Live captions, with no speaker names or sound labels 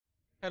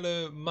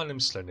Hello, my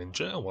name's Slow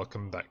Ninja and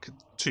welcome back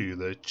to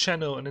the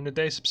channel, and in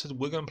today's episode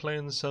we're going to play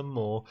in some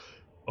more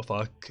of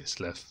our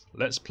Kislev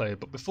Let's Play.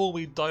 But before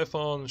we dive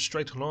on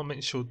straight on,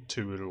 make sure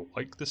to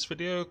like this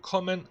video,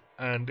 comment,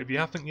 and if you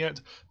haven't yet,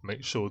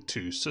 make sure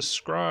to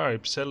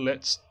subscribe. So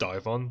let's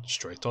dive on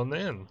straight on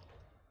in.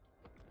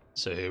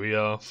 So here we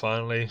are,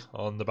 finally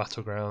on the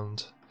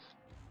battleground,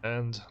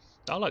 and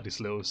I like these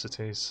little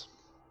cities.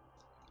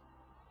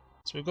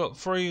 So we've got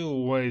three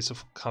ways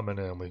of coming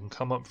in. We can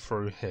come up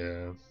through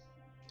here,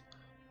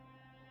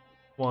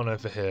 one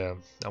over here,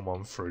 and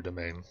one through the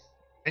main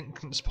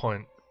entrance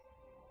point.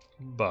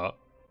 But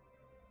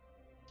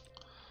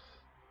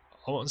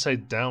I want to say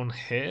down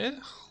here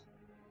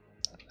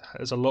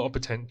there's a lot of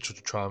potential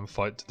to try and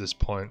fight to this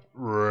point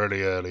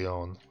really early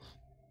on,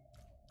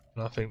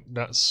 and I think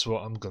that's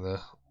what I'm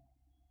gonna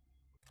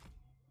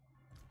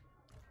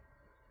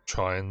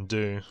try and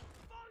do.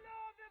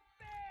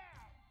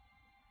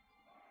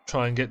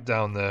 Try and get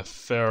down there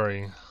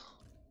very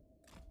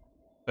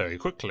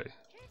quickly.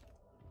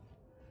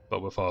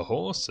 But with our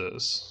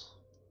horses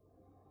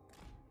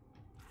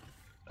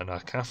and our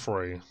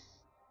cavalry,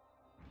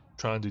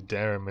 try and do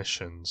daring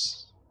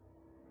missions,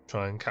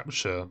 try and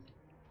capture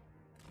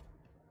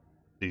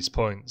these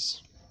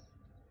points.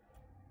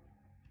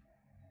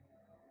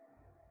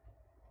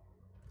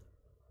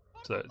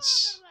 So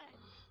let's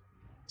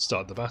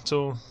start the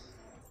battle.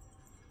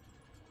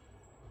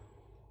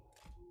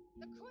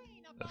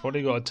 They've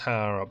already got a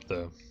tower up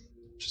there,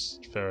 which is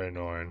very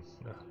annoying.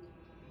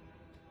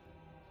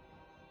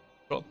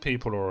 Got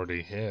people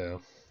already here,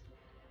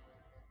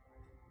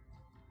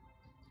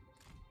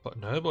 but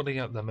nobody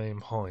at the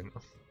main point.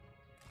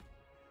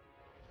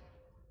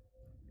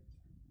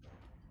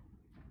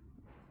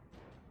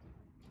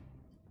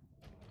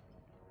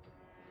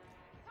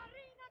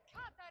 Tzarina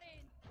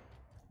Katarin!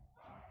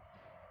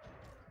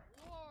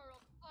 War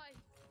of ice!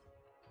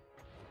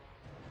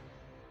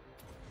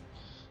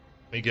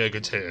 Let me get a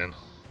good hit in.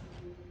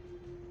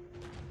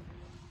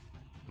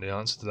 The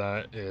answer to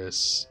that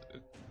is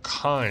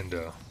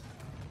kinda.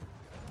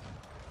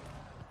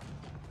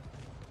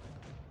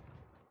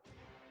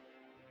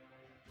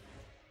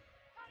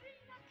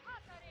 Tzarina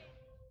Katarin!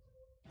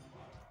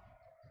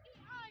 The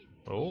ice!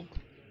 Oh,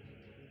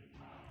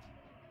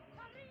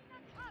 Tzarina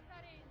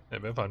Katarin!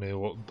 maybe if I knew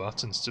what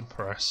buttons to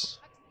press.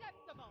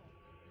 Acceptable!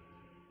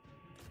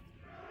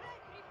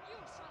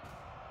 Retribution!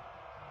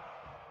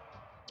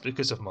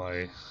 Because of my... I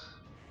am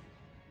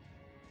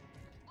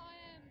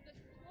the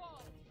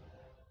Squall!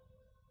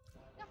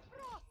 The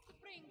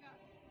Frostbringer!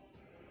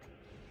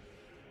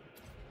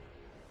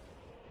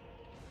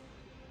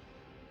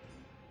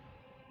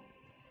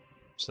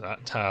 So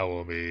that tower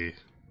will be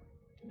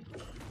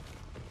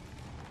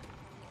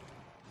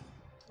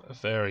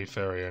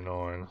very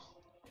annoying.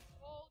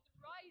 Old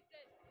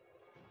rises!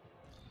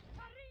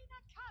 Tzarina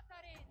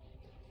Katarin!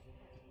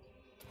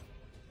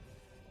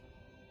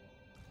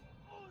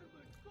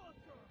 Ormond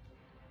Gotter!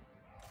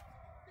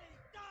 They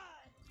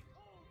die!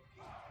 Behold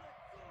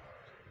Kislev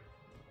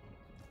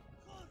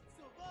Hearts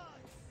of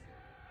ice!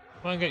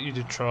 I might get you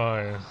to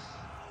try. Was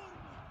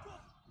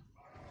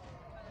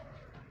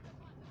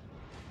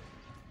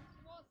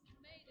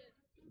made it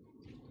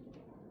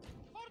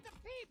for the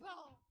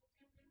people.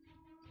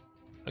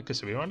 Okay,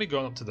 so we've already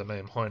gone up to the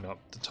main point up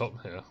the top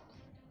here.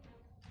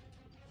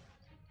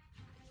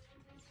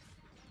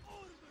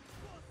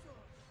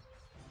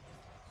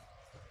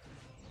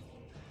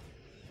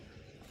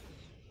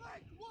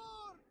 Like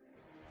war,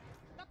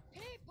 the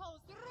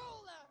people's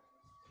ruler.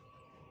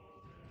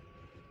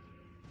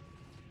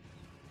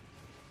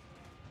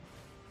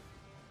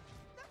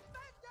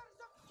 Defenders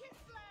of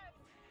Kislev.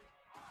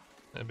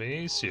 It'd be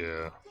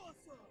easier.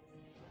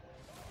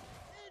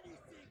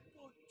 Anything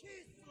for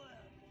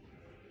Kislev.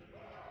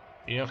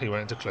 He actually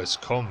went into close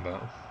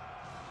combat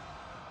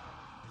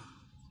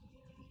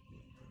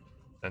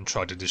and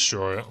tried to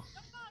destroy it. The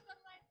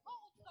motherland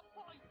holds the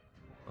point.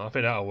 I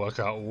think that'll work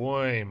out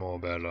way more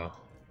better.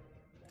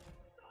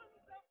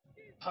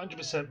 Sons of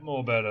Kislev. 100%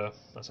 more better,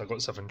 as I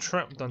got something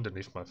trapped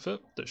underneath my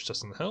foot, which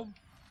doesn't help.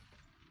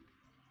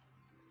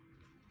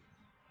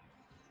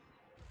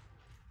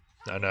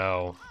 And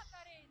now,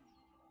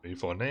 Katarin.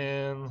 move on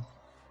in. Armored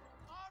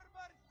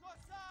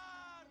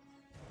Kossar.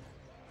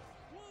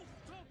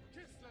 Wolf-top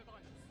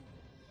Kislevites.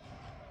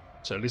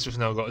 So at least we've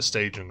now got a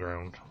staging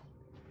ground.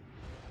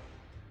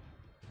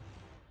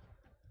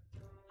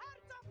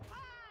 Hearts of ice.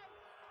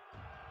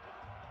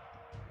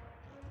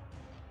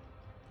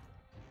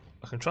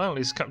 I can try and at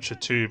least capture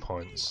 2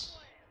 points.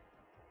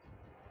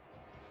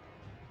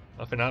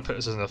 I think that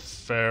puts us in a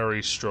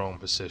very strong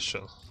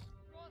position.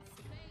 Was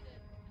made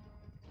it.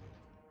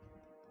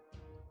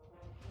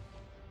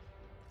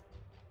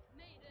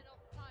 Maiden of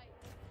fight.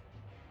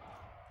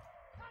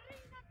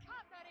 Tzarina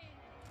Katarin.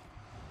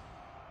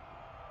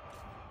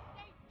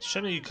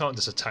 Surely you can't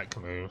just attack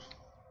move.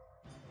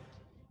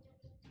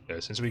 Yeah,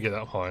 since we get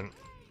that point,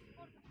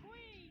 For the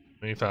queen.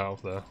 move out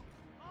of there.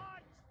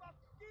 March of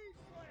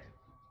Kislev.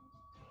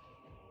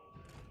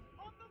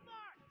 On the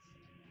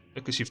march.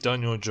 Because you've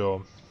done your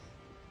job.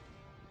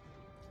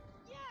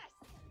 Yes.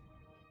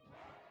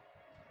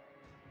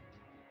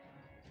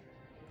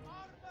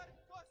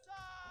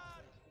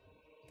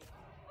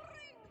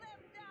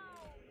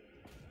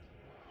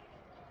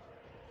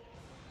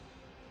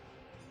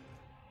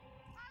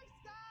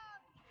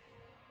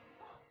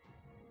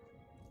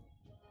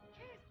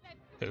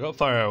 Okay, got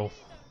fire arrow.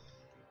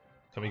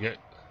 Can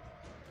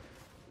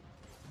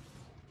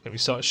we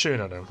start shooting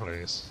at them,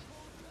 please?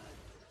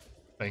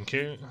 Thank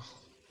you.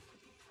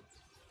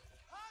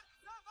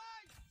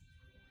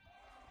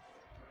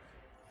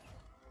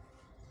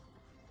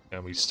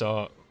 Can we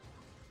start?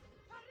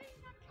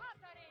 Tzarina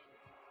Katarin.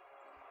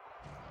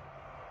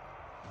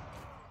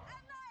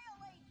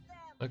 Annihilate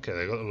them. Okay,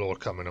 they got the Lord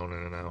coming on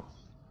in now.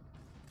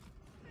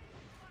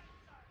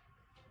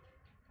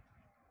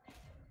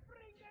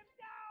 Bring them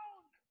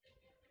down.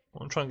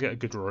 I'm trying to get a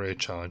good rear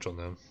charge on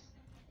them.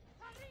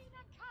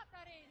 Tzarina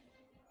Katarin.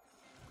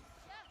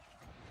 Yes.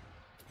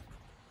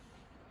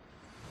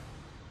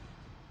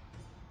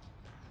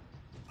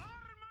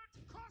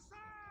 Armored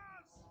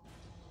Cossacks.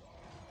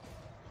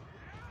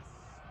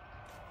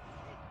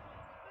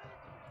 Yes.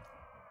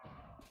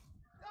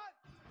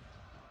 Done.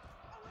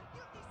 Our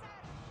duty,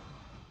 sir.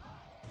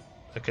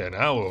 Okay,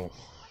 now we'll.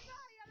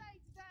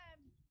 Annihilate them.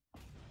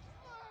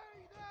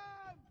 Slay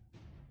them.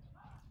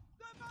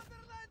 The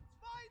motherland's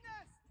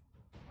finest.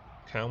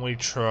 Can we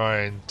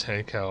try and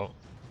take out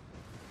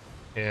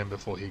him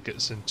before he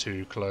gets in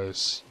too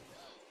close?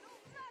 No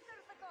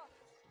matter the cost.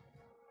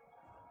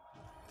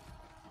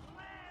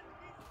 Land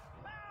is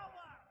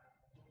power.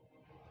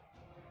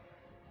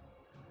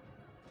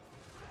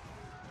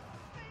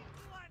 Think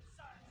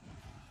lancers.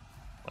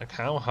 Like,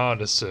 how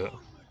hard is it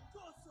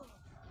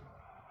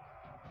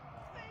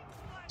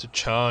to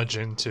charge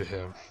into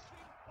him?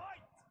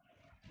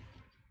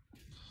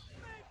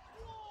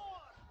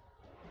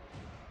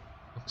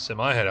 So in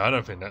my head, I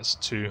don't think that's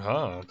too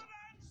hard.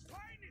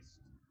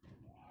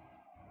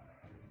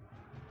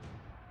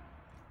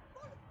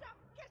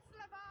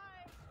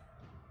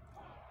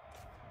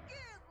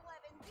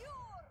 Kislev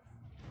endures.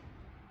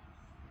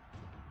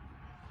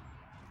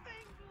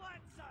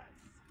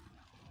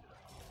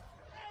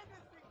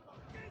 Anything for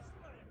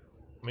Kislev.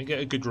 Let me get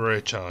a good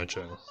rear charge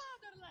in. Motherland.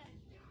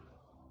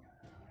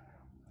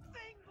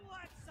 Think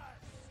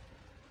lancers.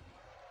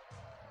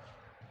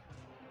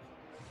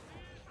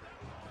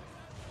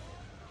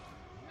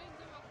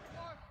 Render of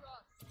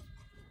Warfrost.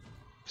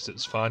 Because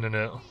it's finding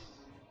it.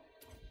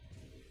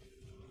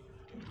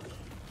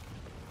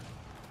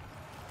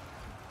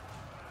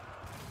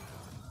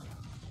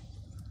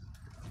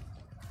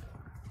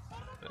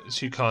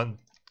 So you can't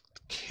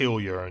kill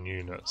your own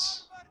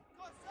units.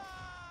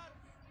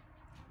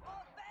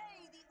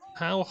 Obey the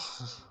order. How?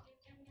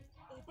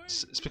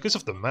 It's because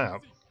of the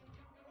map.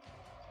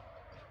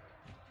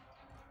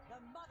 The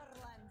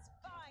motherland's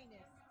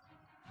finest.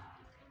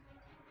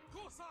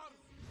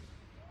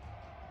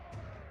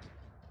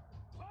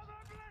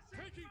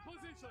 Taking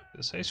position.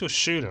 It says you're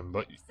shooting,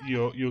 but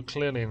you're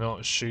clearly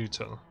not shooting.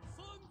 Sons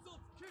of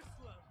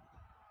Kislev.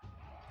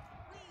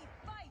 We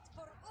fight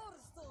for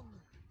Ursun.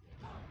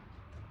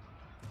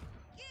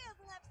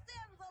 Kislev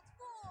stands at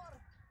war.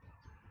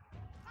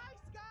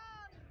 Ice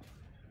gun.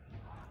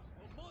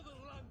 The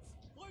motherland's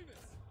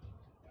finest.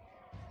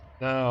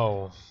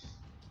 Now,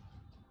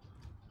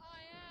 I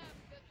am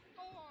the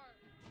storm.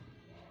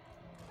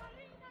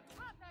 Tzarina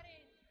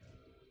Katarin.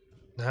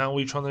 now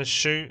we trying to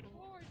shoot.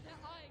 Toward the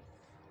ice.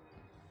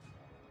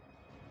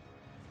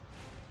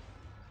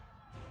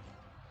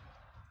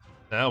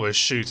 Now we're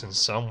shooting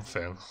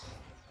something.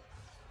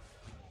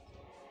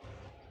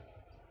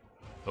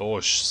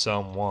 Or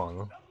someone.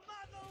 The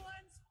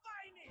motherland's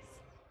finest.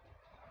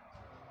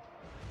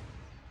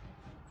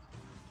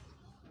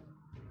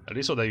 At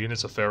least all their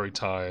units are very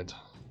tired.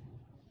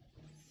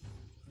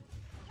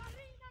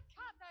 Tzarina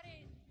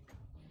Katarin.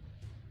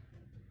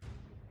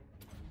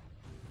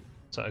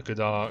 Is that a good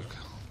arc?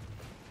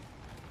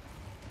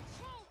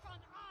 Choke on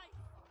ice.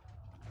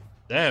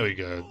 There we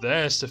go.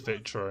 There's the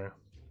victory.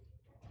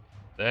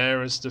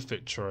 There is the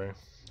victory.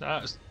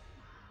 That's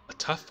a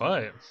tough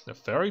fight. A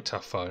very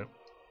tough fight.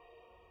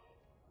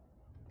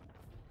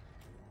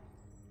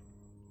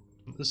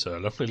 There's a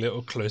lovely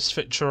little close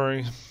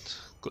victory.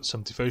 Got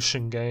some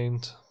devotion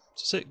gained.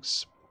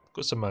 6.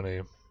 Got some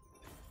money.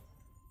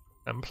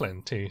 And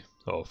plenty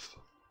of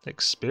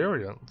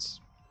experience.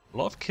 A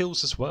lot of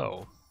kills as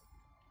well.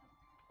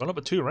 Gone up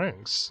at 2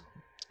 ranks.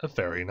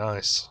 Very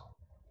nice.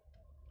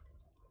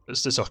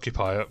 Let's just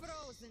occupy it.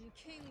 Frozen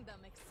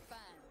kingdom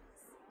expands.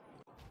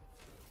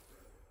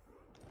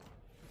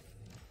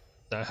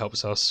 That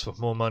helps us for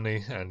more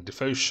money and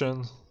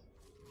devotion.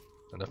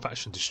 And a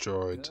faction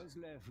destroyed.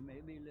 Kislev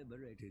may be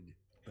liberated,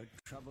 but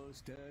trouble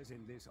stirs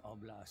in this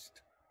oblast.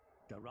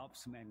 The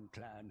Ropsmen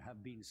clan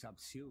have been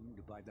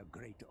subsumed by the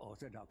Great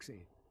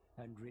Orthodoxy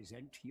and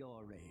resent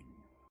your reign.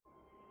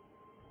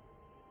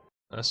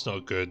 That's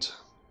not good.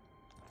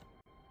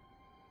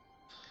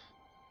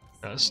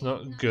 That's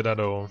not good at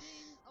all.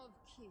 Of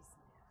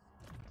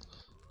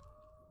Kislev.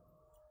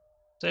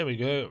 There we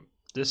go.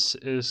 This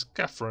is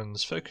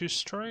Catherine's focus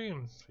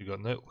stream. We got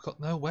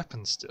no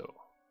weapons still.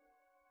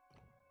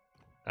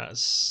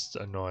 That's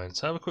annoying.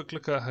 So have a quick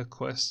look at her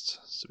quest.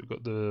 So we've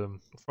got the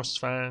Frost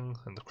Fang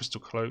and the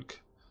Crystal Cloak.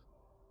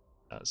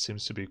 That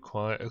seems to be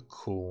quite a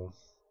cool.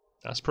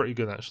 That's pretty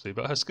good actually.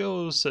 But her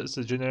skills, it's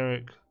the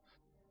generic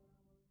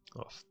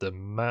of the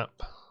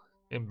map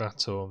in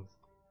battle.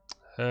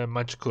 her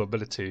magical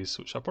abilities,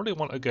 which I probably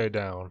want to go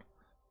down.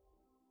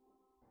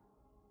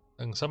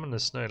 And summon the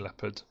snow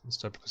leopard. The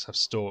snow leopards have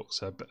stalks,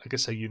 so I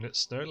guess they unit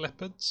snow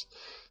leopards.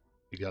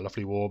 You get a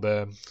lovely war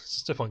bear.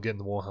 Since if I can get in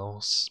the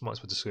warhouse, might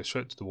as well just go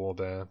straight to the war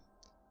bear.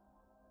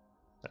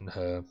 And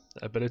her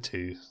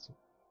abilities,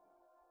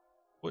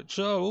 which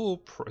are all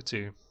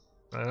pretty.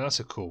 And that's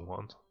a cool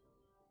one.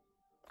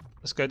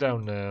 Let's go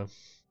down there.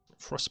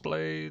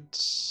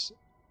 Frostblades,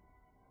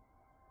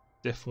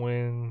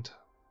 Deathwind,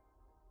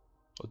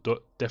 or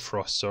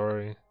Deathfrost,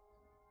 sorry.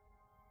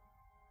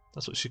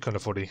 That's what she kind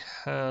of already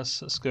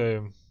has. Let's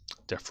go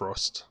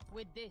Deathfrost.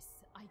 With this,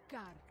 I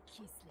guard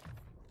Kislev.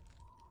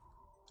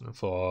 And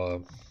for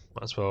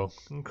might as well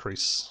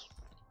increase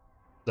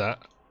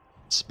that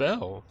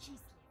spell. Kislev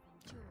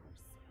endures.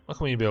 What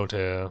can we build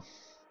here?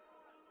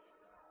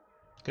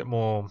 Get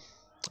more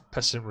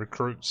peasant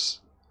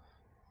recruits.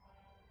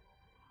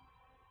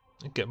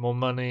 Get more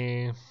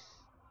money.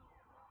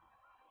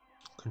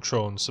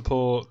 Control and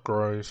support,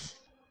 growth.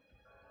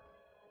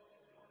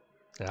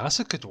 Yeah, that's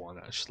a good one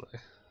actually.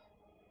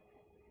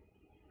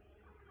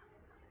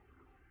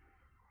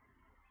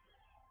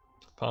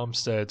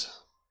 Farmstead.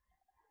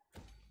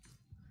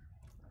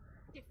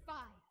 Defy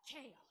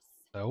chaos.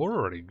 They're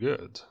already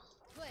good.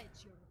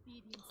 Pledge your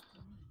obedience to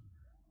me.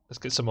 Let's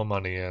get some more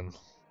money in.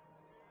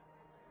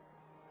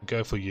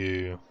 Go for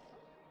you.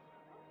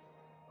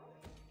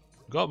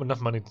 Got enough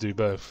money to do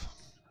both.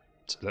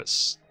 So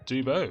let's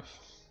do both.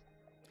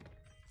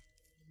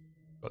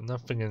 Got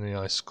nothing in the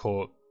ice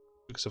court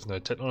because of no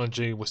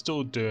technology. We're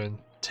still doing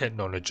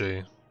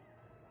technology.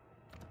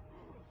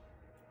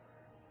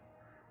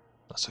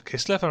 So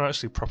Kislev are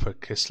actually proper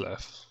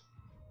Kislev.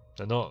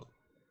 They're not,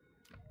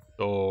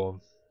 or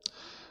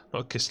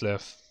not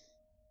Kislev.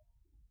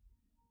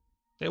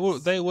 They were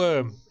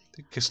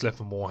Kislev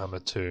and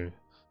Warhammer 2.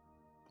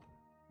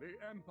 The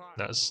Empire.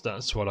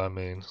 That's what I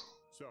mean.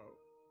 So,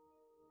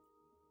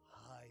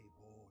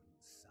 Highborn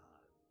son.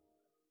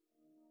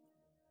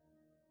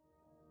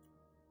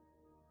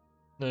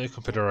 No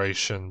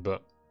confederation,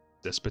 but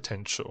there's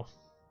potential.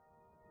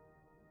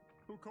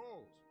 who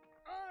calls?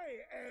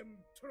 I am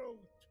truth.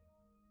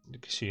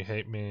 Because you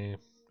hate me.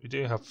 We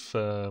do have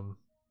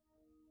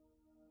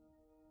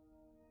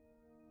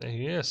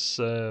yes,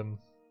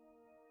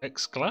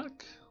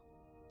 X-Glack.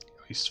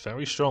 He's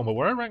very strong, but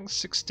we're at rank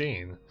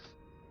 16.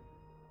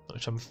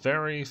 Which I'm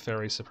very,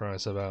 very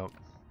surprised about.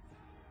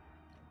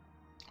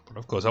 But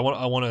of course I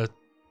want to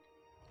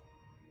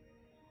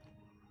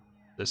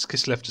there's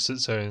Kislev just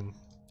its own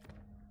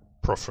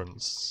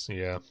preference,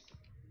 yeah.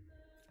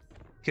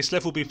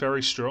 Kislev will be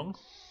very strong,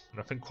 and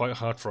I think quite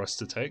hard for us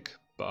to take,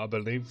 but I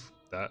believe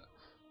that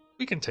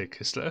we can take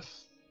Kislev.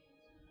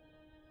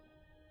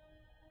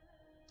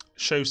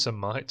 Show some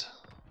might.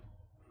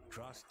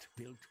 Trust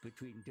built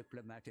between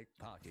diplomatic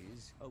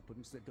parties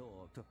opens the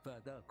door to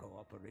further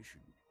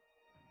cooperation.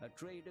 A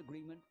trade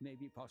agreement may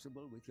be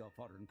possible with your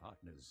foreign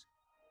partners.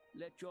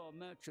 Let your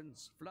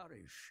merchants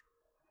flourish,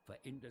 for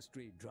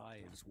industry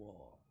drives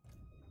war.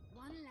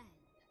 One land.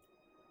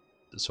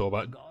 It's all The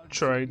about gods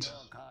trade. of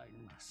your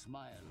kind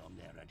smile on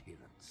their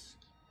adherents.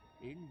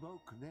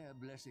 Invoke their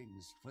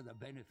blessings for the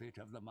benefit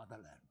of the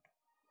motherland.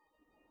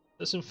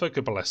 Let's invoke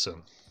a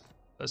blessing.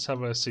 Let's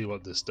have a see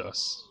what this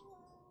does.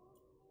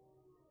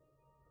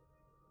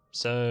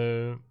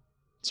 So,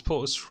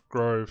 supporters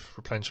growth,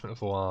 replenishment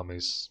of all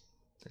armies.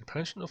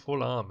 Replenishment of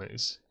all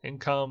armies.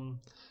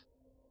 Income.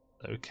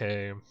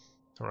 Okay.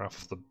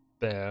 Wrath of the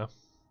Bear.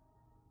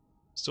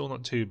 Still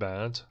not too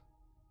bad.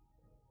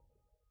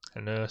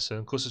 And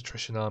Ursun. Cause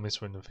attrition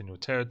armies when within your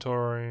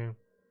territory.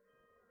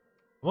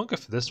 I won't go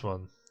for this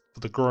one. For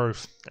the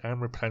growth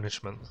and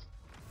replenishment.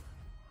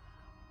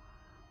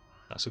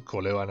 That's a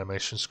cool little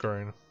animation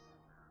screen.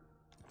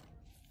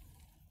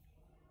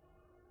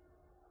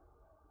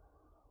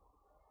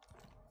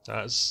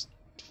 That's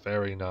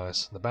very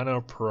nice. The Banner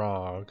of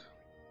Prague.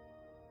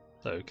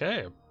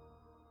 Okay.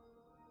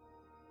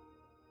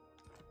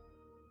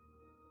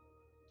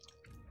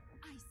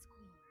 Ice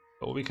Queen.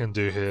 But what we can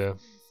do here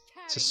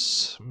Carry is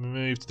just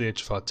move to the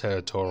edge of our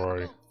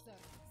territory both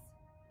servants.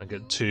 and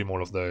get 2 more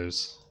of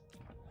those.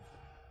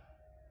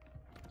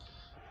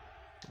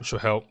 Which will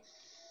help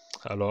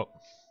a lot.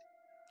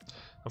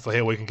 And for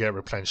here we can get a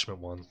replenishment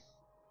one.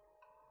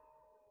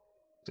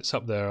 It's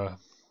up there.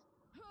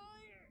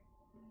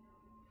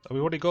 Oh,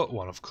 we've already got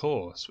one, of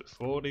course.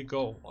 We've already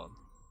got one.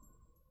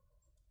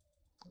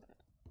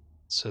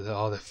 So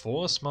they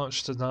force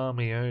marched an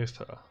army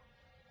over.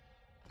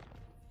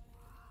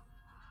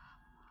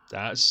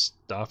 I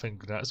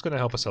think that's going to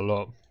help us a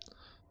lot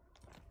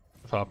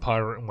with our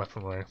pirate and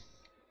weaponry.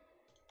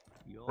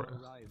 Your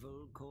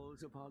rival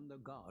calls upon the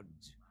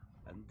gods,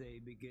 and they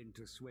begin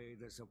to sway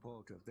the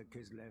support of the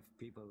Kislev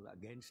people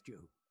against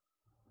you.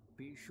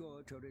 Be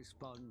sure to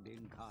respond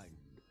in kind.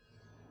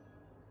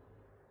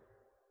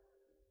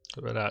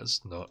 But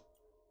that's not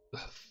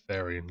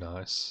very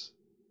nice.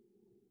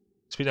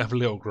 So we don't have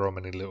Little Grom,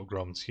 any Little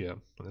Groms here.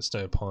 And there's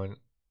no point.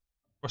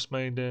 Frost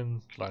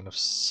Maiden, Line of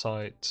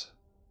Sight.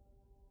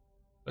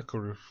 Look,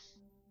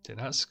 yeah,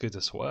 that's good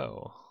as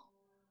well.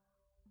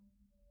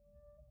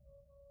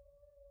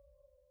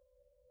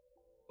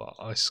 But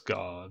ice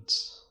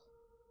guards.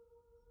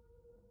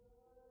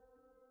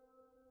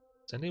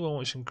 Is anyone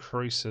which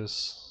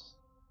increases?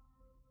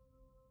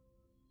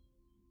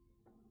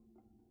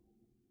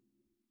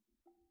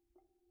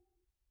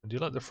 I do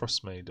like the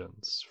frost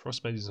maidens.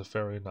 Frost maidens are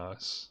very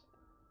nice.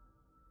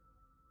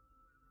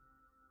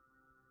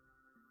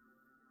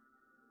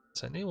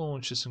 Is anyone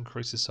which just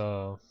increases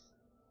our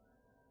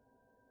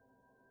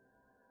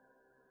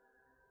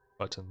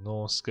to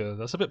Norska?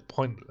 That's a bit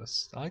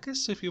pointless. I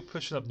guess if you're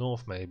pushing up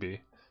north,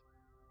 maybe.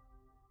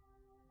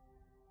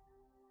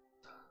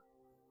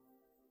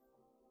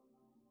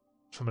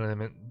 From an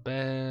element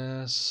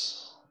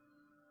bears.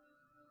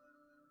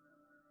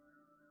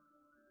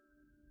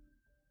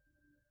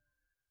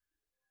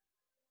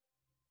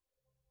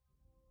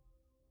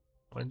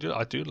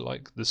 I do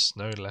like the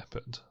snow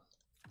leopard.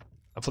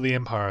 And for the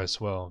Empire as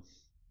well.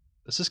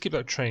 Let's just keep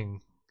that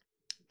train.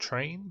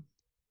 Train?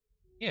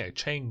 Yeah,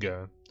 chain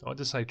going. I want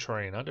to say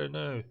train, I don't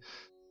know.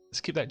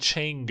 Let's keep that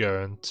chain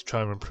going to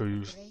try and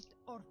improve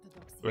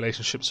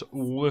relationships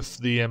with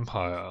the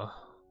Empire.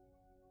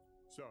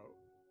 So,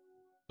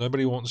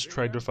 Nobody wants to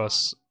trade with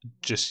us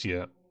just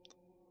yet.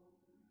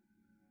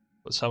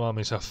 But some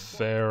armies are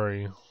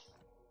very...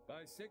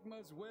 by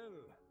Sigma's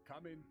will,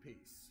 come in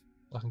peace.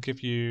 I can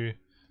give you...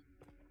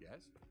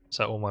 Yes? Is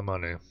that all my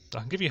money? I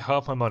can give you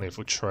half my money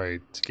for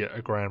trade to get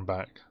a grand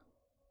back.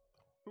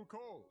 Who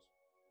calls?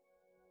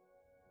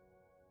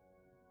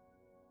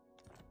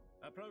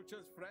 Approach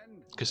us,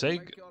 friend. Because they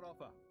Make your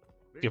offer.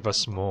 give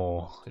us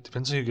more. It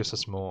depends on who gives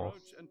us more.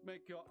 Approach and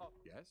make your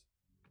yes?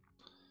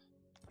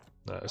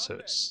 No, so Come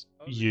it's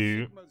then. Only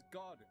you. Sigma's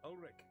god,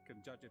 Ulrich, can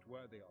judge it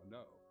worthy or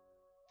no.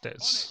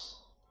 Let's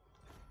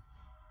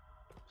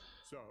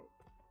So,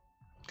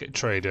 get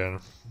trade in.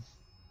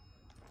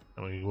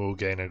 And we will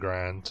gain a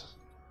grand.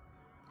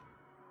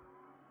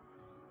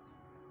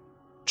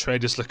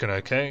 Trade is looking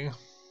okay.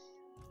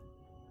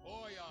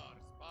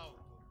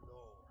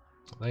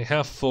 They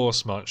have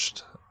force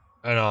marched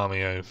an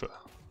army over.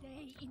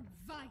 They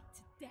invite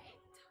death.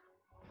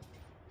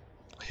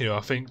 Here, I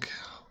think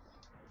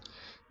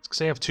it's because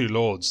they have two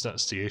lords.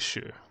 That's the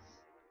issue.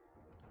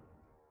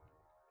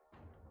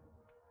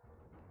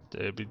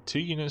 There'll be two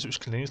units which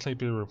can easily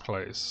be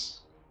replaced.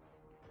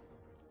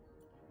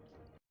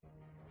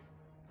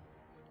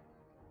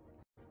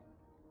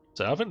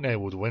 So I think they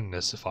would win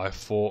this if I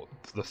fought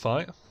the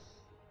fight.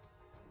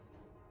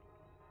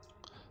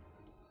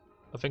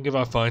 I think if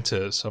I fight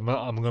it, so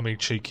I'm gonna be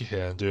cheeky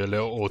here and do a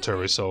little auto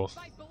resolve.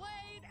 By blade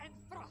and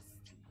frost.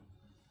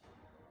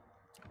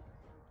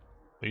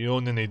 We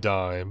all nearly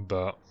die,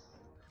 but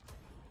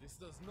This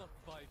does not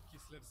fight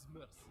Kislev's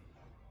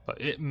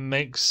mercy. it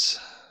makes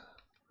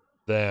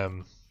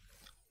them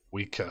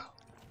weaker.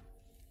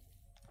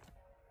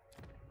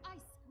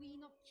 Ice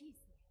Queen of Kislev.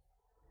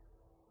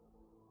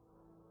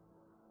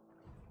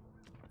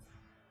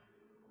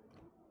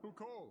 who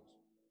calls?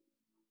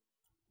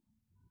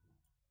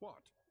 What?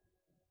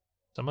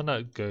 Someone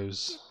that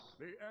goes.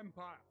 The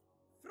Empire.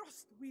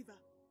 Frost Weaver.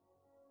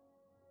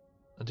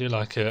 I do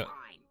like it.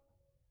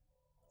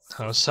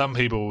 How some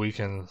people we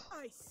can.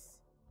 Ice.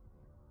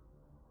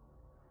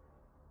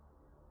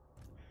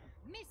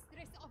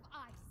 Mistress of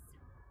Ice.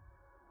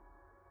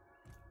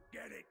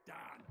 Get it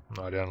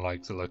done. I don't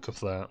like the look of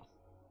that.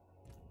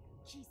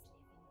 Kislev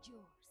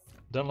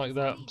endures. Don't like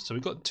that. So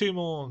we've got two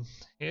more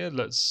here.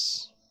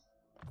 Let's.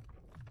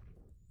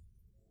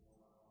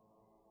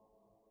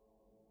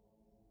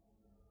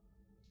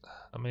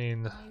 I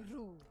mean, My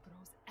rule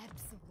grows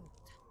absolute.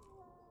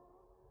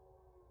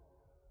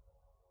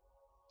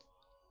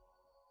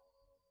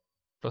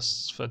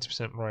 plus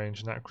 30% range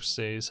and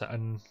accuracy is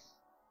an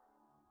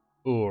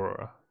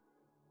aura.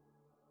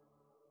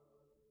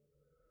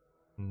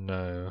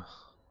 No.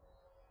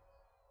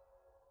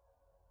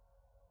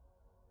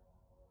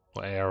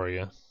 What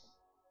area?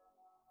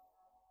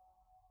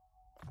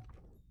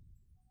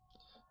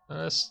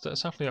 Let's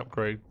definitely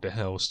upgrade the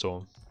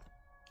Hailstorm.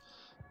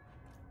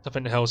 I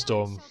think the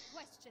Hailstorm None shall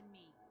question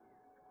me.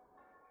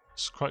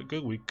 is quite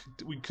good. We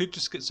could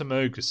just get some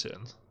ogres in.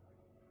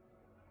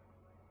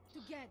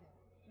 Together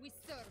we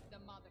serve the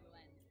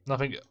motherland.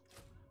 Nothing.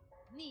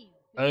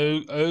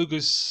 Kneel.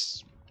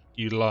 Ogres,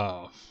 you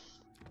laugh.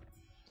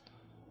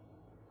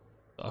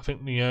 I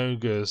think the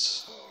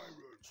ogres.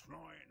 Pirates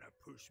trying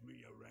to push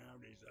me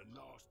around is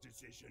the last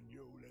decision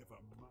you'll ever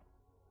make.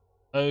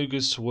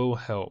 Ogres will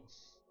help.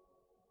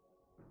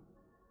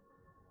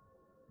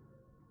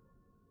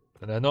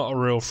 And they're not a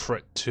real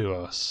threat to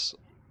us.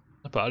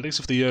 But at least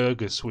with the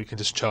ogres, we can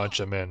just charge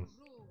them in.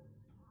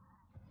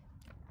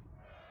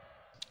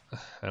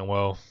 And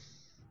well,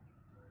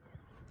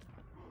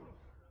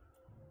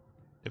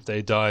 if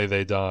they die,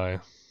 they die.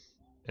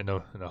 In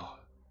a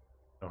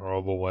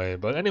horrible way.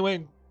 But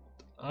anyway,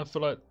 I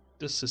feel like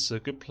this is a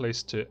good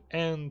place to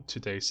end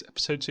today's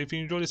episode. So if you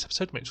enjoyed this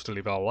episode, make sure to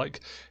leave a like.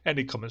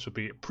 Any comments would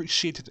be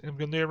appreciated. And if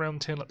you're new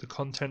around here, like the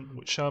content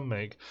which I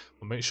make,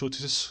 well, make sure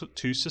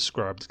to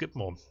subscribe to get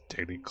more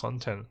daily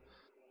content.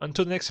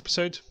 Until the next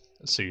episode,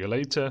 see you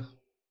later.